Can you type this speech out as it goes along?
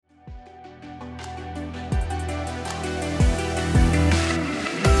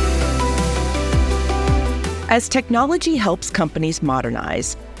As technology helps companies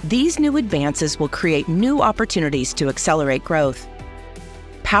modernize, these new advances will create new opportunities to accelerate growth.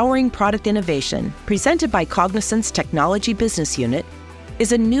 Powering Product Innovation, presented by Cognizant's Technology Business Unit,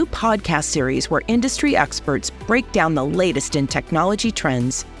 is a new podcast series where industry experts break down the latest in technology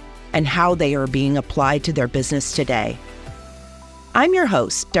trends and how they are being applied to their business today. I'm your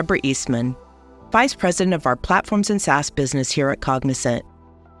host, Deborah Eastman, Vice President of our Platforms and SaaS business here at Cognizant.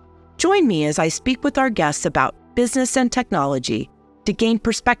 Join me as I speak with our guests about business and technology to gain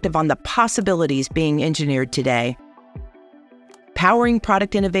perspective on the possibilities being engineered today. Powering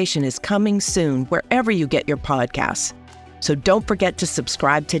Product Innovation is coming soon wherever you get your podcasts, so don't forget to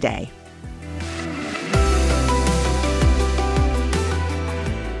subscribe today.